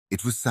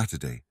It was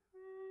Saturday.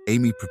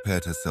 Amy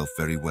prepared herself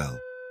very well,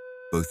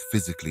 both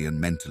physically and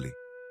mentally.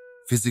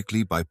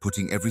 Physically by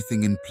putting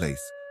everything in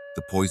place,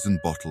 the poison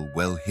bottle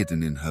well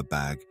hidden in her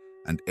bag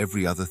and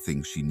every other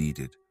thing she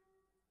needed.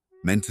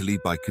 Mentally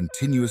by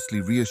continuously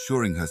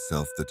reassuring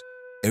herself that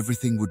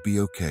everything would be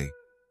okay.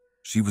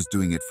 She was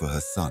doing it for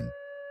her son.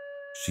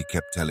 She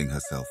kept telling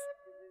herself.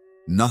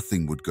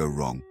 Nothing would go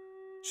wrong.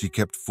 She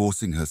kept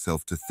forcing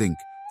herself to think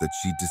that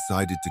she'd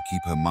decided to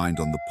keep her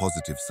mind on the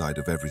positive side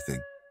of everything.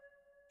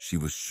 She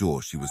was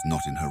sure she was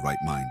not in her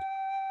right mind.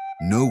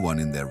 No one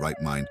in their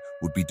right mind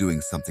would be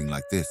doing something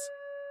like this.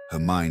 Her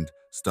mind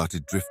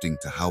started drifting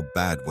to how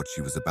bad what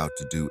she was about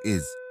to do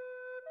is,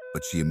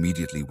 but she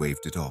immediately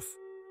waved it off.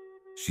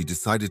 She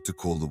decided to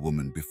call the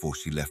woman before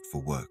she left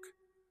for work.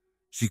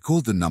 She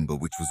called the number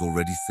which was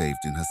already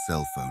saved in her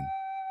cell phone.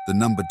 The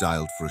number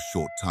dialed for a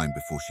short time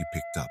before she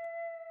picked up.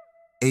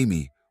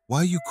 "Amy, why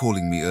are you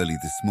calling me early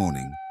this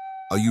morning?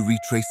 Are you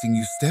retracing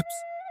your steps?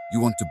 You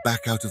want to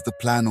back out of the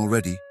plan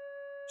already?"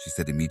 She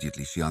said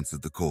immediately she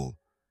answered the call.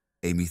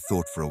 Amy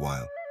thought for a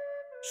while.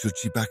 Should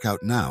she back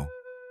out now?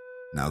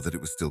 Now that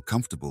it was still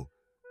comfortable,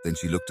 then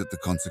she looked at the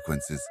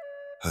consequences.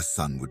 Her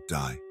son would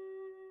die.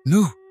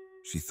 "No,"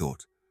 she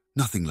thought.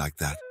 "Nothing like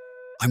that.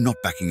 I'm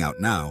not backing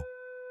out now,"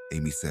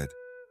 Amy said.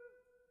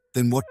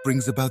 "Then what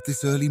brings about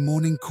this early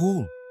morning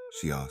call?"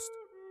 she asked.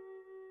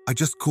 "I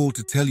just called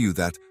to tell you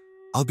that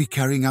I'll be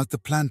carrying out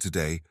the plan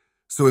today,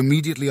 so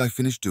immediately I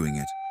finish doing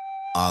it,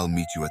 I'll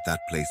meet you at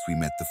that place we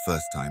met the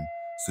first time,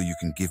 so you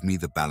can give me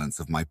the balance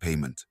of my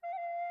payment."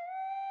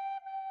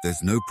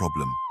 "There's no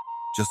problem.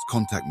 Just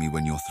contact me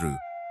when you're through.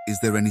 Is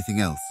there anything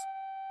else?"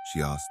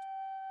 she asked.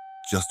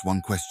 "Just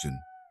one question,"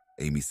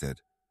 Amy said.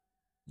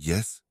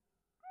 "Yes?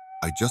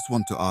 I just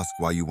want to ask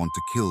why you want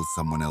to kill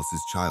someone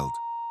else's child."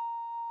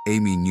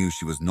 Amy knew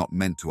she was not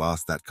meant to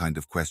ask that kind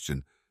of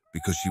question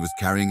because she was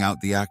carrying out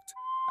the act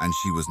and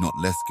she was not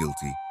less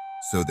guilty,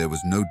 so there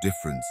was no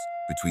difference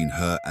between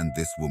her and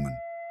this woman.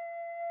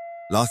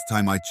 "Last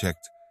time I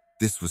checked,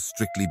 this was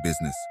strictly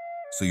business,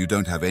 so you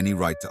don't have any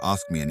right to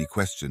ask me any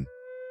question.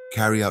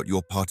 Carry out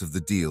your part of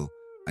the deal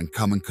and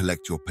come and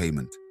collect your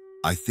payment.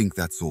 I think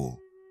that's all,"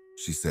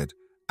 she said,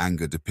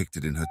 anger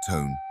depicted in her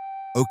tone.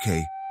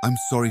 "Okay, I'm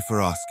sorry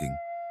for asking,"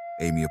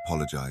 Amy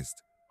apologized.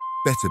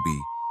 "Better be,"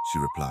 she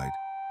replied,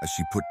 as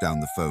she put down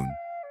the phone.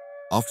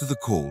 After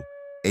the call,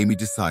 Amy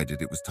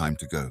decided it was time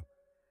to go.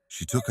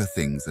 She took her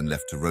things and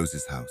left to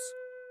Rose's house.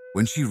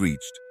 When she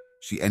reached,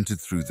 she entered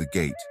through the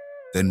gate,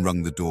 then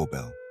rung the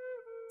doorbell.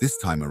 This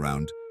time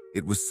around,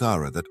 it was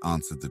Sarah that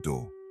answered the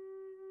door.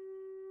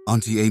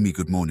 "Auntie Amy,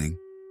 good morning,"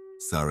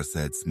 Sarah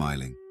said,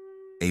 smiling.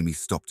 Amy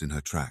stopped in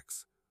her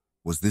tracks.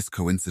 Was this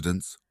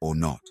coincidence or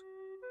not?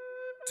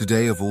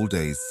 Today of all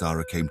days,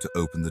 Sarah came to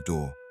open the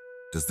door.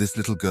 Does this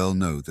little girl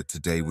know that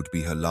today would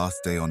be her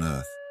last day on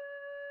earth?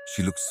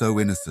 She looked so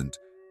innocent,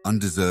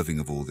 undeserving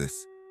of all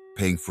this,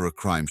 paying for a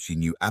crime she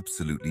knew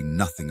absolutely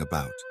nothing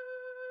about.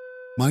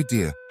 "My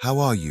dear, how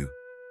are you?"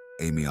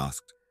 Amy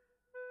asked.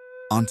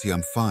 "Auntie,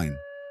 I'm fine."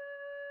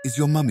 "Is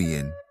your mummy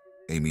in?"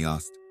 Amy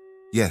asked.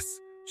 "Yes,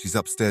 she's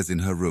upstairs in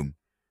her room."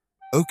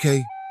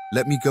 "Okay,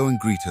 let me go and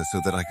greet her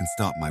so that I can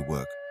start my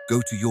work. Go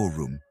to your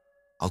room.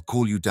 I'll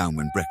call you down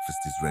when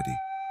breakfast is ready."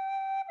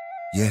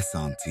 "Yes,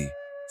 Auntie,"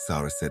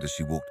 Sarah said as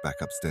she walked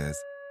back upstairs.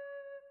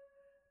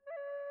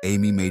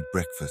 Amy made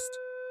breakfast.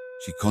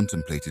 She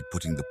contemplated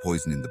putting the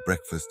poison in the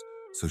breakfast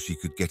so she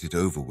could get it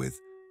over with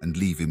and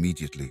leave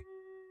immediately.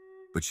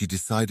 But she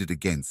decided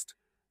against,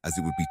 as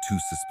it would be too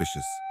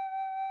suspicious.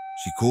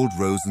 She called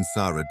Rose and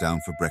Sarah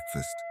down for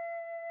breakfast.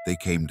 They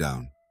came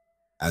down.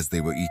 As they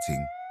were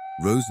eating,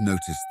 Rose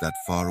noticed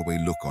that faraway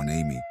look on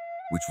Amy,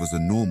 which was a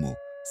normal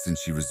since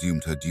she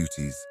resumed her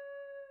duties.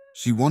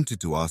 She wanted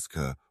to ask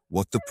her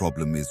what the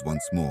problem is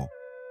once more,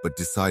 but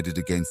decided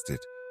against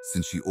it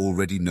since she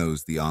already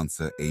knows the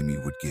answer Amy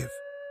would give.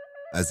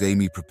 As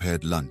Amy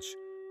prepared lunch,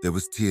 there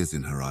was tears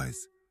in her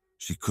eyes.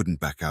 She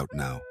couldn't back out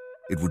now.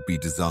 It would be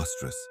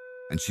disastrous,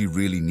 and she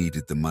really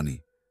needed the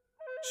money.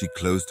 She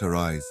closed her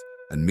eyes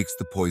and mixed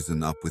the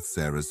poison up with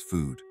Sarah's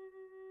food.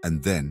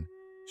 And then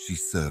she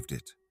served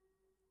it.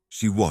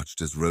 She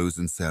watched as Rose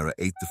and Sarah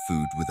ate the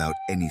food without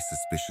any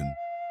suspicion.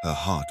 Her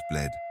heart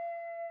bled.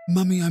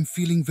 "Mummy, I'm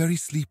feeling very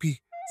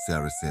sleepy,"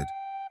 Sarah said.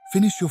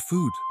 "Finish your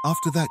food.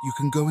 After that, you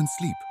can go and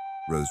sleep,"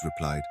 Rose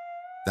replied.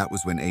 That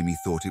was when Amy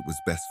thought it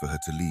was best for her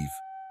to leave.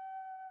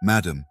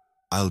 "Madam,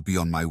 I'll be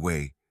on my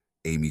way,"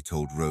 Amy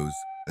told Rose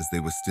as they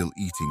were still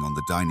eating on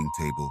the dining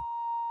table.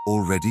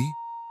 "Already?"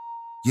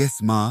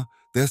 "Yes, Ma.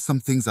 There's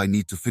some things I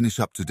need to finish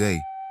up today,"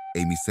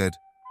 Amy said.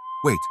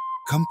 "Wait,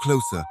 come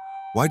closer.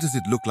 Why does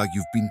it look like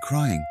you've been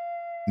crying?"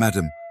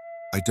 "Madam,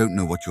 I don't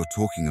know what you're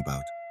talking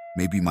about.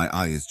 Maybe my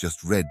eye is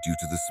just red due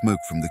to the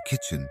smoke from the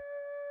kitchen,"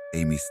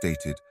 Amy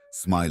stated,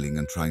 smiling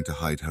and trying to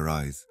hide her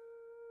eyes.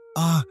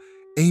 "Ah,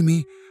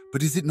 Amy,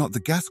 but is it not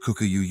the gas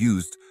cooker you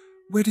used?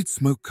 Where did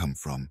smoke come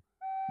from?"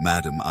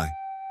 "Madam,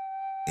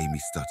 Amy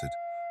stuttered.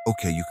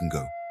 "Okay, you can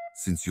go,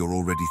 since you're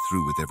already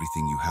through with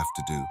everything you have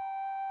to do."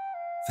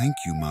 "Thank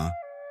you, Ma,"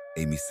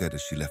 Amy said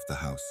as she left the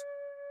house.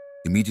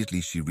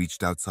 Immediately she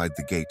reached outside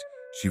the gate.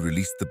 She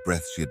released the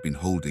breath she had been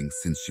holding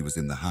since she was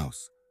in the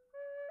house.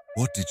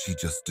 What did she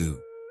just do?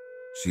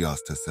 She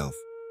asked herself.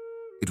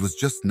 It was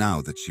just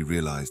now that she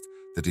realized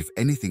that if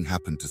anything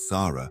happened to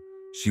Sarah,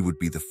 she would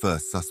be the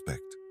first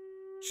suspect.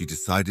 She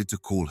decided to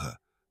call her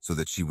so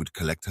that she would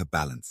collect her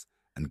balance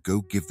and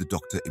go give the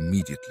doctor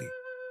immediately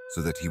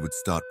so that he would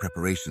start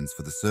preparations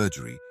for the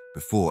surgery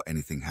before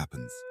anything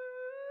happens.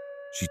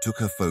 She took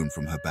her phone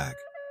from her bag.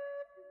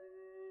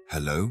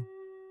 Hello?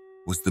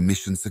 Was the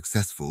mission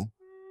successful?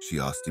 She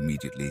asked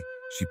immediately.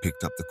 She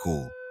picked up the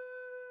call.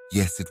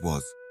 Yes, it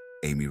was,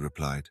 Amy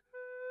replied.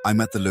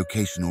 I'm at the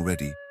location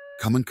already.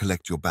 Come and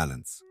collect your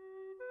balance.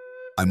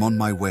 I'm on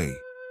my way,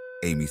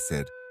 Amy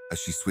said as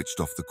she switched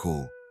off the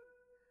call.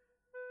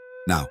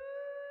 Now,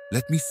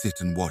 let me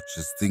sit and watch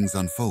as things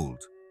unfold,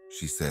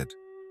 she said,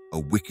 a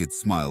wicked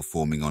smile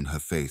forming on her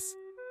face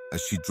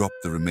as she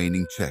dropped the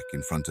remaining check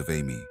in front of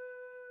Amy.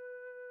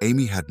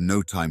 Amy had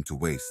no time to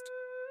waste.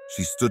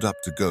 She stood up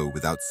to go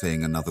without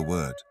saying another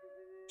word.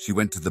 She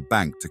went to the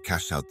bank to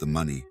cash out the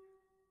money.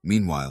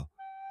 Meanwhile,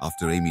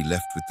 after Amy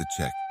left with the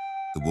check,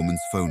 the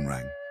woman's phone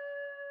rang.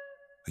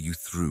 Are you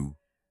through?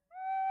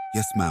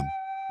 Yes, ma'am.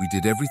 We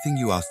did everything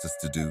you asked us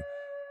to do.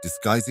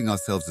 Disguising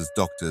ourselves as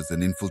doctors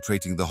and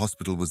infiltrating the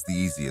hospital was the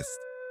easiest.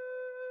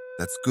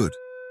 That's good.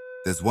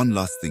 There's one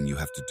last thing you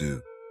have to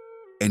do.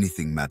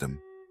 Anything, madam.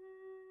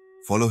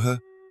 Follow her.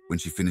 When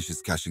she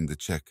finishes cashing the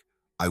check,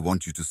 I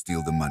want you to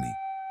steal the money,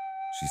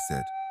 she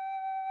said.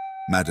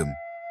 Madam,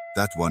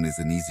 that one is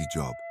an easy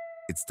job.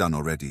 It's done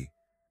already.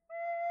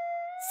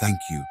 Thank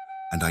you,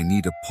 and I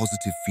need a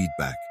positive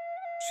feedback,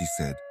 she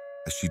said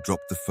as she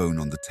dropped the phone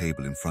on the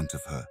table in front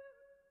of her.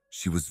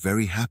 She was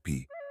very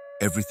happy.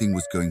 Everything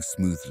was going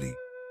smoothly.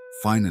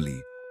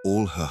 Finally,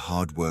 all her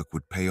hard work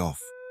would pay off,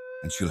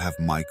 and she'll have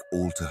Mike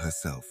all to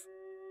herself.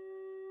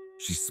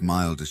 She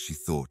smiled as she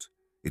thought.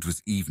 It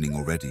was evening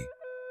already.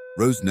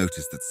 Rose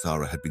noticed that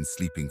Sarah had been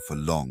sleeping for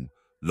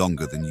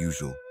longer than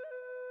usual.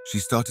 She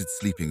started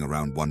sleeping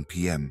around 1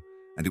 p.m.,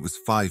 and it was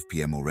 5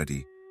 p.m.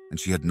 already, and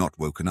she had not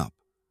woken up.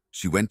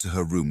 She went to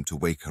her room to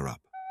wake her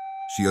up.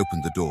 She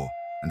opened the door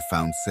and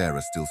found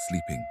Sarah still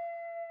sleeping.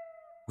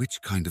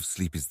 Which kind of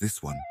sleep is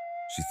this one?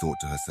 She thought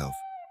to herself.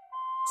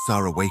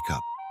 Sarah, wake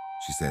up,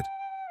 she said,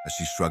 as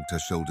she shrugged her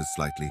shoulders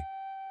slightly.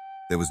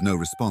 There was no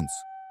response.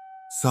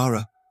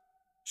 Sarah,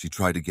 she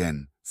tried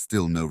again,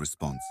 still no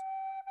response.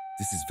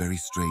 This is very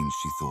strange,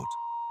 she thought.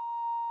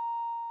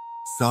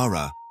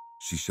 Sarah,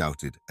 she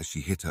shouted as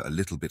she hit her a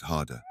little bit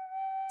harder.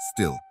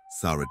 Still,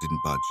 Sarah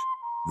didn't budge.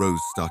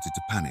 Rose started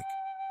to panic.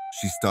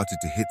 She started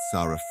to hit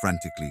Sarah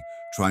frantically,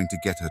 trying to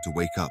get her to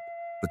wake up,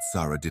 but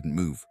Sarah didn't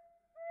move.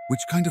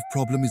 Which kind of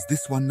problem is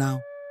this one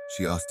now?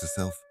 She asked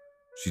herself.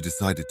 She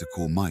decided to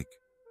call Mike.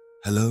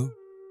 Hello?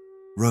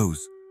 Rose,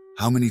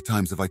 how many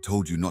times have I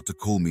told you not to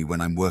call me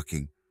when I'm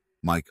working?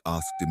 Mike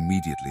asked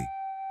immediately.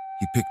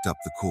 He picked up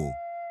the call.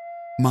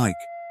 Mike,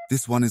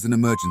 this one is an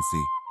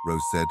emergency,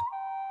 Rose said.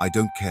 I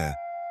don't care.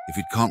 If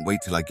it can't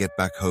wait till I get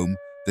back home,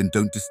 then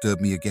don't disturb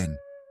me again,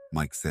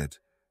 Mike said,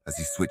 as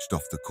he switched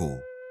off the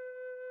call.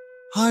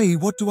 Hi,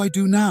 what do I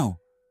do now?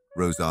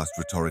 Rose asked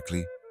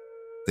rhetorically.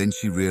 Then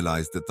she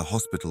realized that the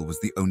hospital was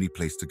the only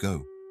place to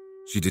go.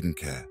 She didn't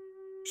care.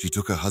 She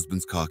took her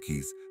husband's car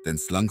keys, then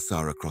slung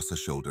Sarah across her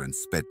shoulder and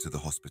sped to the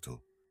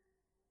hospital.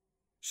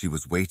 She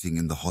was waiting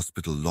in the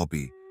hospital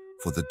lobby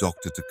for the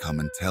doctor to come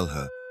and tell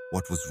her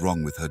what was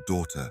wrong with her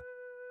daughter.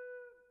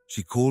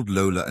 She called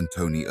Lola and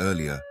Tony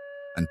earlier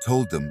and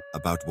told them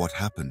about what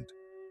happened.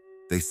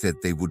 They said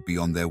they would be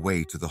on their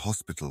way to the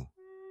hospital.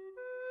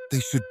 They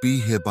should be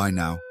here by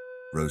now,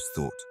 Rose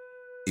thought.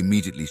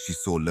 Immediately she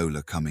saw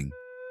Lola coming.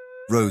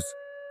 Rose,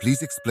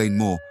 please explain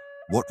more.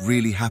 What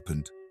really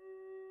happened?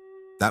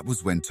 That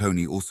was when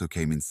Tony also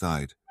came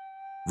inside.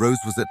 Rose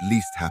was at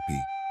least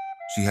happy.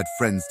 She had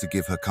friends to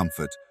give her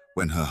comfort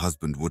when her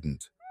husband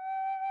wouldn't.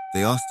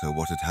 They asked her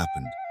what had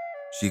happened.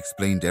 She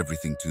explained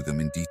everything to them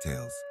in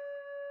details.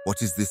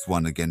 What is this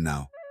one again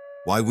now?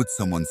 Why would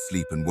someone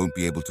sleep and won't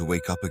be able to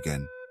wake up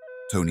again?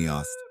 Tony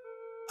asked.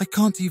 I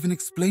can't even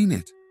explain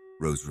it,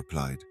 Rose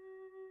replied.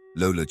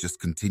 Lola just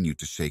continued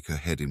to shake her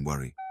head in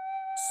worry.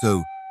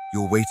 So,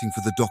 you're waiting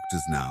for the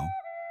doctors now?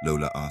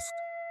 Lola asked.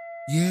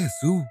 Yes,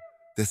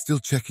 they're still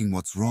checking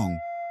what's wrong.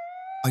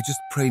 I just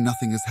pray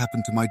nothing has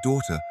happened to my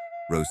daughter,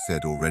 Rose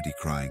said, already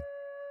crying.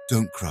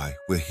 Don't cry,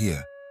 we're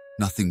here.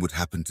 Nothing would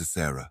happen to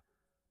Sarah,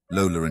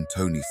 Lola and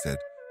Tony said,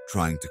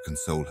 trying to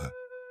console her.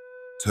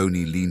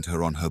 Tony leaned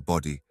her on her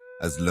body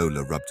as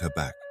Lola rubbed her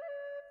back.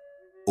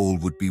 All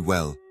would be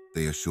well,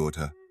 they assured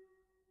her.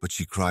 But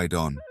she cried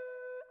on.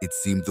 It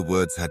seemed the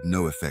words had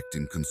no effect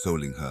in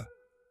consoling her.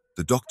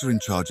 The doctor in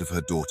charge of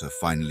her daughter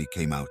finally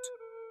came out.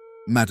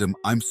 Madam,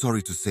 I'm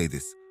sorry to say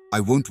this.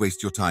 I won't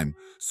waste your time,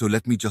 so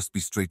let me just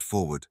be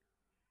straightforward.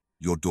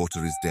 Your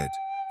daughter is dead.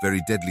 Very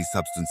deadly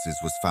substances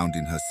was found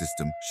in her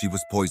system. She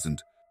was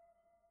poisoned.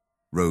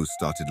 Rose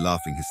started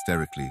laughing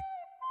hysterically.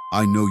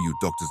 I know you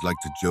doctors like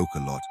to joke a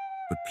lot,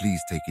 but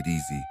please take it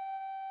easy.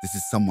 This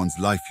is someone's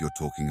life you're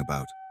talking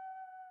about.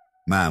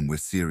 Ma'am, we're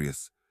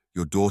serious.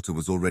 Your daughter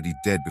was already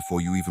dead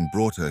before you even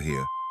brought her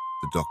here,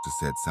 the doctor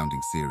said,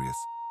 sounding serious.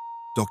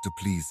 Doctor,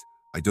 please,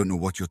 I don't know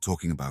what you're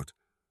talking about.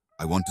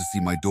 I want to see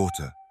my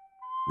daughter,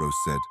 Rose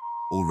said,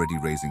 already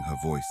raising her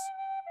voice.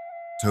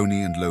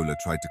 Tony and Lola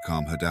tried to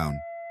calm her down.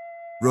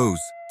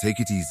 Rose, take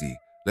it easy.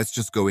 Let's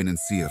just go in and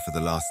see her for the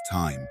last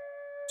time,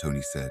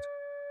 Tony said.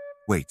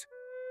 Wait,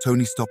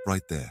 Tony, stop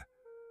right there.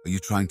 Are you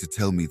trying to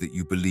tell me that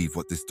you believe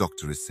what this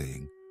doctor is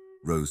saying?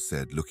 Rose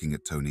said, looking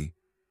at Tony.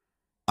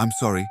 I'm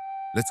sorry,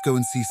 let's go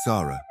and see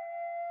Sarah,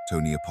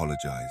 Tony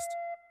apologized.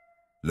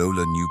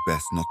 Lola knew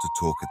best not to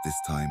talk at this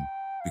time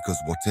because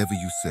whatever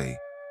you say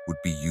would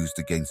be used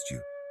against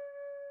you.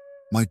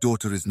 My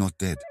daughter is not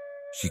dead.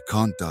 She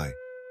can't die.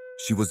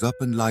 She was up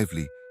and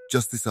lively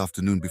just this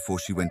afternoon before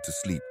she went to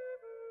sleep.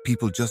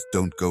 People just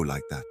don't go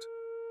like that.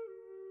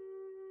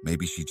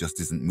 Maybe she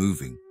just isn't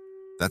moving.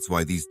 That's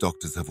why these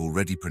doctors have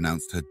already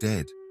pronounced her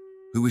dead.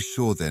 Who is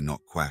sure they're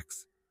not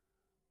quacks?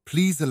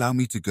 Please allow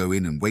me to go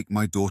in and wake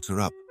my daughter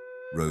up,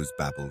 Rose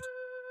babbled.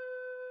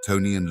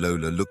 Tony and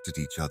Lola looked at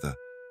each other.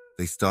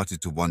 They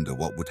started to wonder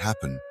what would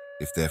happen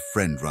if their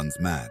friend runs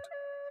mad.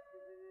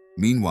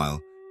 Meanwhile,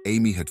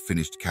 Amy had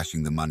finished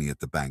cashing the money at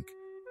the bank.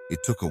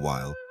 It took a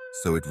while,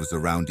 so it was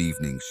around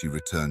evening she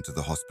returned to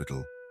the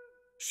hospital.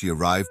 She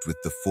arrived with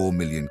the 4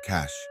 million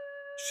cash.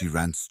 She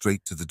ran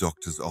straight to the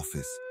doctor's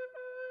office.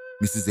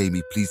 Mrs.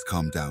 Amy, please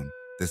calm down.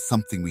 There's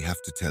something we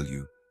have to tell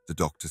you, the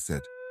doctor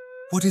said.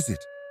 What is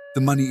it?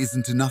 The money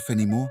isn't enough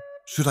anymore.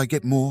 Should I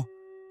get more?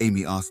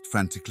 Amy asked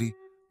frantically.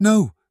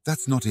 No,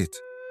 that's not it.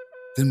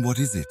 Then what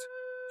is it?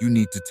 You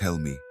need to tell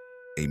me,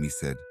 Amy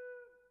said.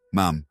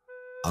 Ma'am,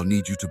 I'll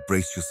need you to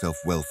brace yourself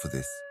well for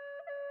this.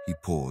 He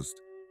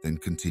paused, then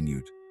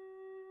continued.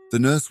 The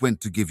nurse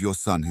went to give your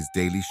son his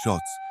daily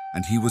shots,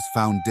 and he was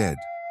found dead.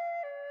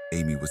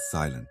 Amy was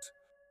silent.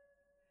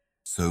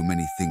 So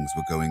many things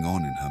were going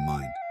on in her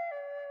mind.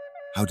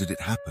 How did it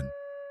happen?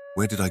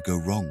 Where did I go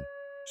wrong?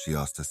 She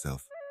asked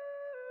herself.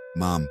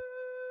 Mom,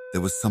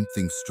 there was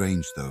something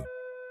strange though.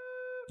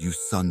 Your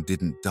son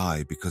didn't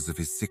die because of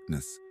his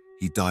sickness.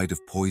 He died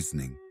of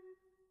poisoning.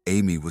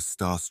 Amy was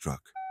starstruck.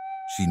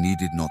 She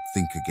needed not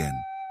think again.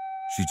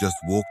 She just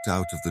walked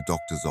out of the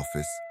doctor's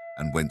office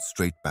and went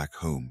straight back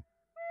home.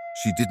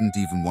 She didn't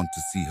even want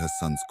to see her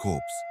son's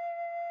corpse.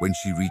 When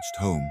she reached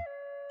home,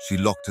 she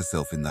locked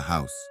herself in the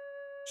house.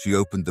 She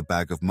opened the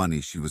bag of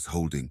money she was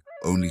holding,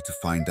 only to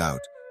find out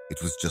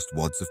it was just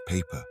wads of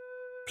paper,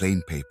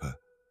 plain paper.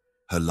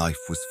 Her life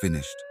was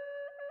finished.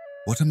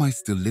 What am I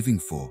still living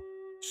for?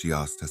 She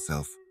asked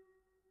herself.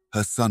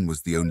 Her son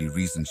was the only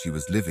reason she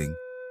was living.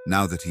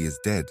 Now that he is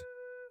dead,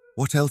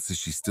 what else is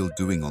she still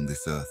doing on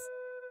this earth?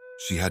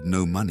 She had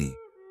no money.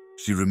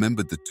 She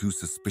remembered the 2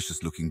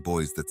 suspicious-looking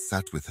boys that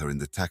sat with her in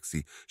the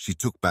taxi she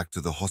took back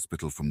to the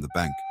hospital from the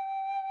bank.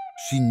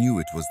 She knew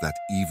it was that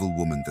evil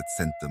woman that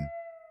sent them.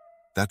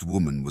 That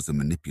woman was a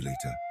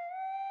manipulator.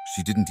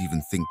 She didn't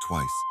even think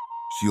twice.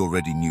 She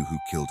already knew who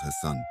killed her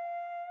son.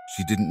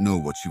 She didn't know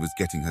what she was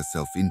getting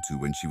herself into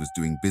when she was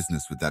doing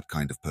business with that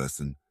kind of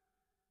person.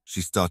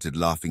 She started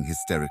laughing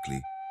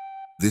hysterically.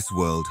 This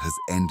world has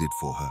ended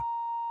for her.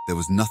 There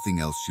was nothing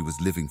else she was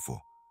living for.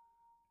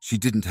 She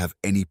didn't have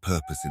any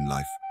purpose in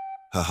life.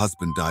 Her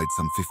husband died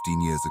some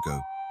 15 years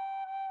ago.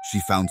 She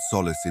found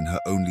solace in her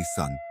only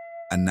son,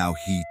 and now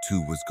he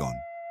too was gone.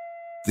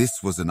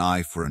 This was an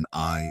eye for an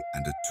eye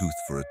and a tooth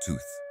for a tooth.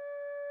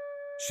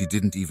 She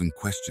didn't even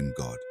question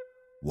God,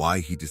 why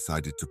he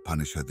decided to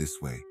punish her this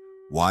way,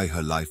 why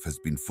her life has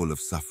been full of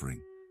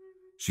suffering.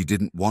 She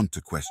didn't want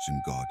to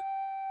question God.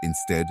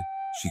 Instead,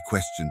 she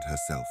questioned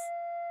herself.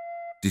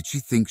 Did she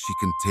think she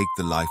can take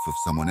the life of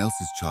someone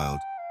else's child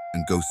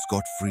and go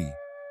scot-free?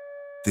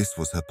 This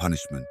was her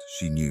punishment,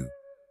 she knew.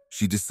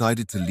 She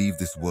decided to leave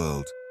this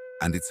world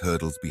and its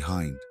hurdles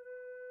behind.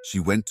 She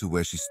went to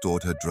where she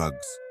stored her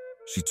drugs.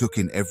 She took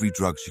in every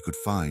drug she could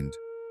find.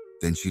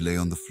 Then she lay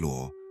on the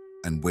floor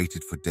and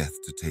waited for death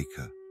to take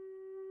her.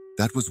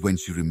 That was when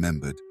she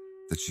remembered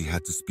that she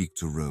had to speak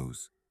to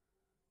Rose.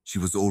 She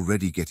was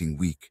already getting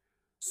weak,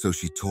 so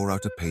she tore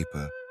out a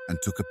paper and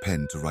took a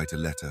pen to write a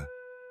letter.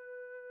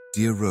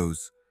 Dear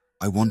Rose,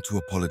 I want to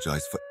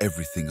apologize for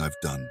everything I've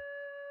done.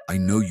 I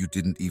know you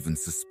didn't even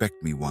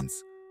suspect me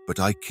once, but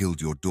I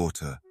killed your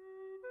daughter.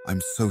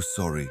 I'm so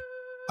sorry.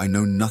 I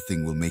know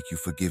nothing will make you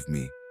forgive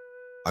me.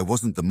 I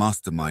wasn't the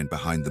mastermind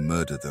behind the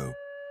murder, though.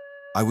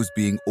 I was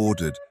being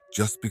ordered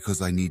just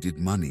because I needed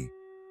money.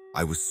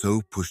 I was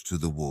so pushed to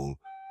the wall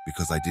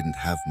because I didn't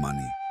have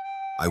money.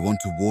 I want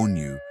to warn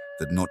you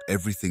that not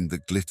everything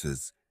that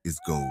glitters is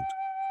gold.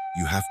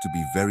 You have to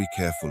be very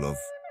careful of...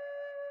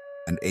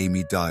 And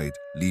Amy died,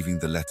 leaving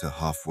the letter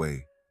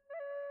halfway.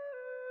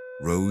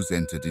 Rose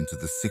entered into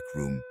the sick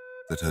room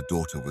that her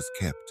daughter was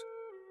kept.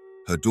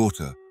 Her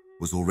daughter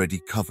was already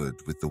covered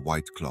with the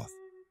white cloth.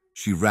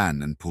 She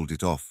ran and pulled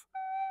it off.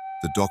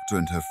 The doctor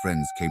and her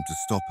friends came to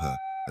stop her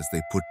as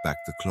they put back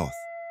the cloth.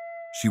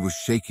 She was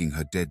shaking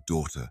her dead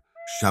daughter,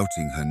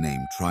 shouting her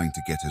name, trying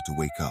to get her to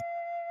wake up,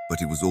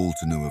 but it was all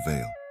to no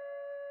avail.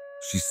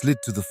 She slid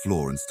to the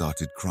floor and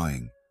started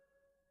crying.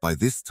 By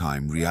this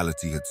time,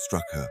 reality had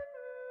struck her.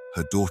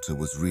 Her daughter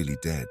was really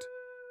dead.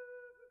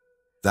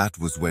 That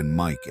was when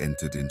Mike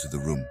entered into the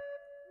room.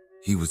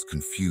 He was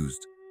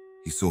confused.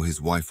 He saw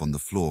his wife on the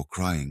floor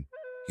crying.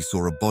 He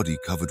saw a body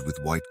covered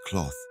with white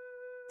cloth,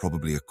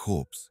 probably a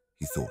corpse,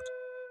 he thought.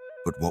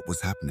 But what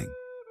was happening?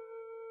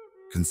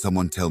 Can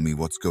someone tell me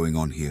what's going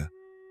on here?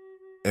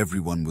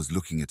 Everyone was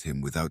looking at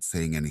him without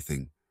saying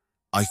anything.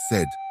 I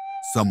said,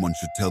 someone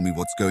should tell me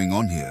what's going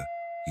on here,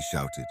 he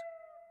shouted.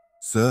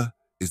 Sir,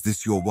 is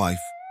this your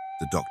wife?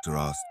 The doctor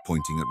asked,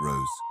 pointing at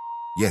Rose.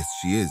 Yes,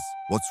 she is.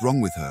 What's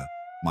wrong with her?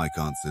 Mike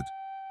answered.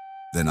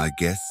 Then I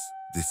guess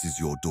this is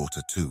your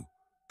daughter too,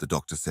 the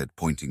doctor said,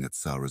 pointing at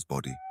Sarah's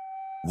body.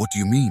 What do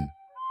you mean?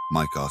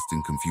 Mike asked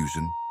in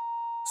confusion.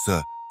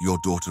 Sir, your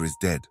daughter is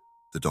dead,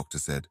 the doctor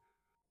said.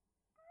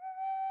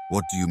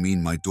 What do you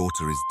mean my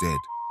daughter is dead?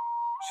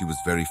 She was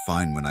very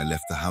fine when I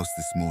left the house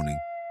this morning.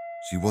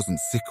 She wasn't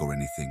sick or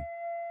anything.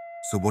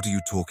 So what are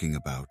you talking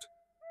about?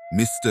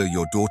 Mister,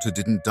 your daughter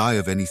didn't die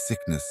of any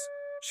sickness.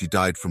 She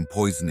died from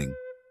poisoning,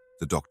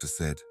 the doctor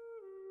said.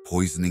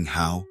 Poisoning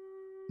how?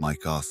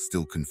 Mike asked,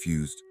 still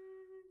confused.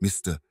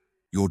 Mister,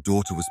 your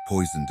daughter was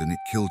poisoned and it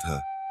killed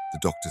her, the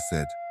doctor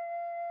said.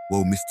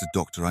 Well, Mr.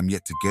 Doctor, I'm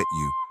yet to get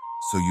you.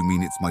 So you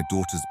mean it's my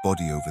daughter's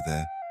body over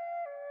there?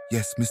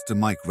 Yes, Mr.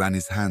 Mike ran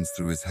his hands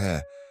through his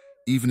hair.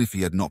 Even if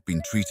he had not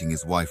been treating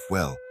his wife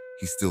well,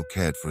 he still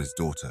cared for his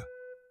daughter.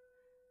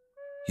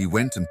 He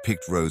went and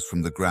picked Rose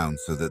from the ground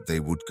so that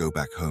they would go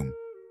back home.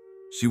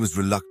 She was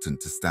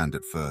reluctant to stand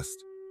at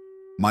first.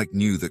 Mike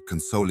knew that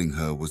consoling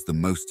her was the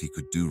most he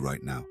could do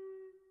right now.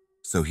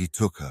 So he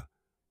took her,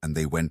 and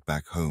they went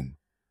back home.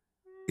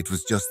 It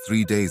was just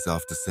 3 days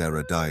after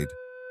Sarah died,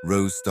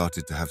 Rose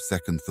started to have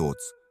second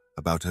thoughts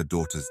about her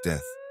daughter's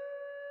death.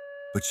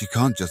 But she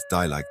can't just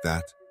die like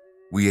that.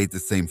 We ate the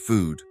same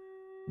food.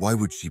 Why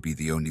would she be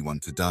the only one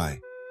to die?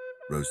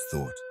 Rose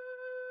thought.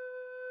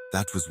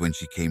 That was when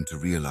she came to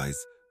realize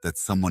that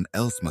someone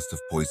else must have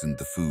poisoned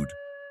the food.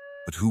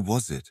 But who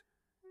was it?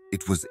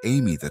 It was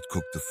Amy that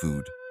cooked the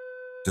food.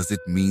 Does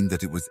it mean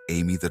that it was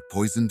Amy that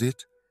poisoned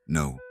it?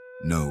 No.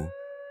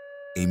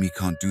 Amy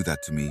can't do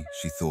that to me,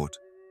 she thought.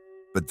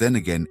 But then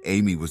again,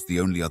 Amy was the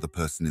only other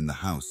person in the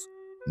house.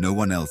 No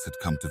one else had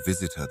come to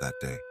visit her that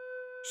day.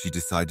 She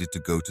decided to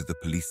go to the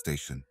police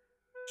station.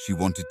 She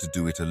wanted to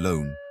do it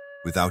alone,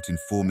 without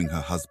informing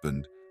her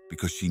husband,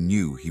 because she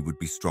knew he would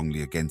be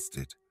strongly against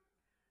it.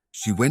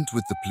 She went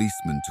with the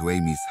policeman to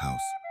Amy's house.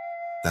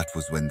 That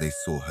was when they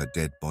saw her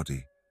dead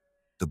body.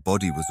 The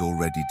body was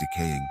already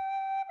decaying.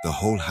 The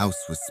whole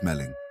house was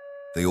smelling.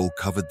 They all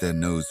covered their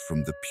nose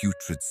from the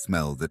putrid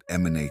smell that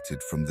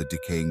emanated from the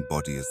decaying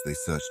body as they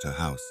searched her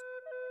house.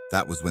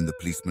 That was when the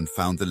policeman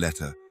found the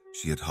letter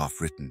she had half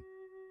written.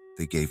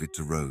 They gave it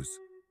to Rose.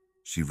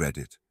 She read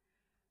it.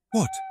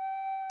 What?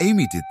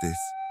 Amy did this?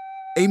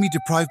 Amy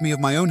deprived me of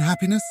my own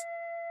happiness?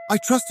 I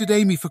trusted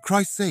Amy for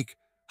Christ's sake.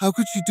 How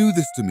could she do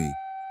this to me?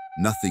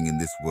 Nothing in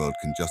this world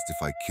can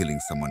justify killing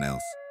someone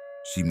else.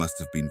 She must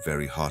have been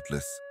very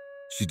heartless.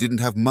 She didn't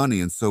have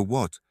money, and so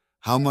what?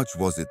 How much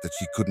was it that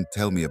she couldn't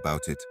tell me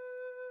about it?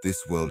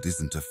 This world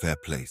isn't a fair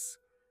place.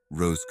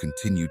 Rose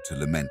continued to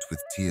lament with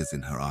tears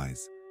in her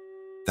eyes.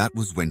 That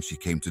was when she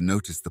came to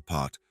notice the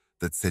part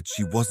that said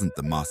she wasn't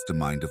the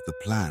mastermind of the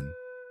plan.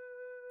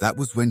 That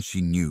was when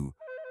she knew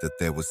that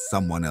there was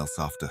someone else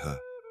after her.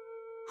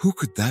 Who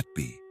could that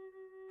be?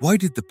 Why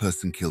did the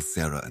person kill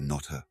Sarah and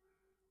not her?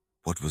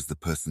 What was the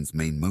person's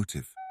main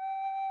motive?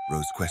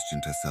 Rose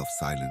questioned herself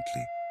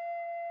silently.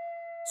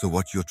 So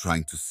what you're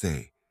trying to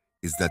say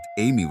is that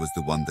Amy was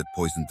the one that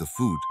poisoned the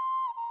food,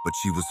 but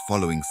she was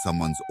following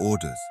someone's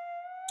orders?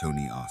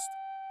 Tony asked.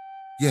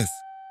 Yes,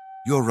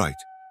 you're right.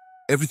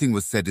 Everything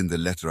was said in the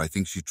letter. I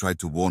think she tried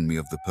to warn me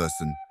of the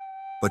person,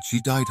 but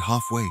she died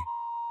halfway,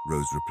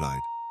 Rose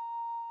replied.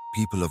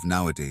 People of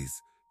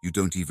nowadays, you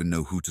don't even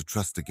know who to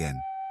trust again,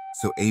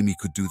 so Amy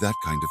could do that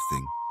kind of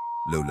thing,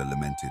 Lola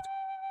lamented.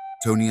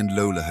 Tony and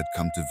Lola had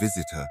come to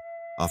visit her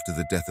after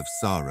the death of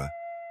Sarah.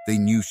 They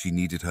knew she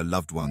needed her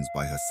loved ones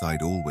by her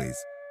side always,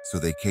 so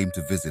they came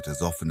to visit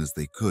as often as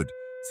they could,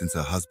 since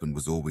her husband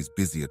was always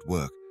busy at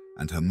work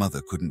and her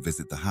mother couldn't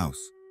visit the house.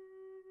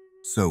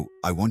 So,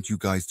 I want you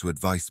guys to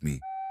advise me.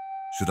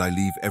 Should I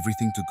leave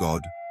everything to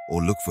God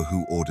or look for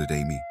who ordered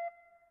Amy?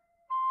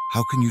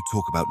 How can you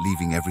talk about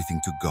leaving everything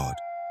to God?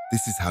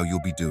 This is how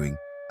you'll be doing,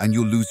 and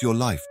you'll lose your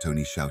life,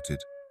 Tony shouted.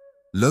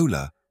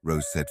 Lola,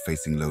 Rose said,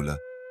 facing Lola,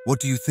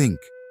 what do you think?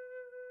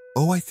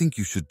 Oh, I think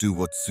you should do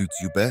what suits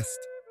you best,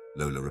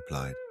 Lola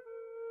replied.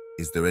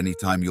 Is there any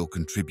time you'll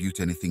contribute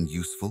anything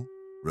useful?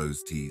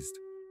 Rose teased.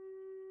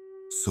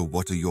 So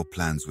what are your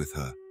plans with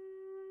her?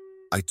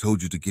 I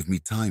told you to give me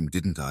time,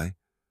 didn't I?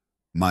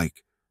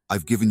 Mike,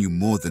 I've given you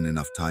more than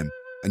enough time,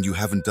 and you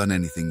haven't done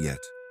anything yet.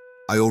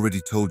 I already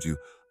told you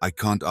I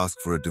can't ask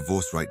for a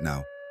divorce right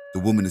now. The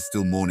woman is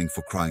still mourning,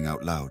 for crying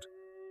out loud.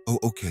 Oh,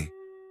 okay,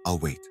 I'll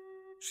wait,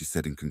 she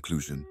said in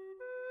conclusion.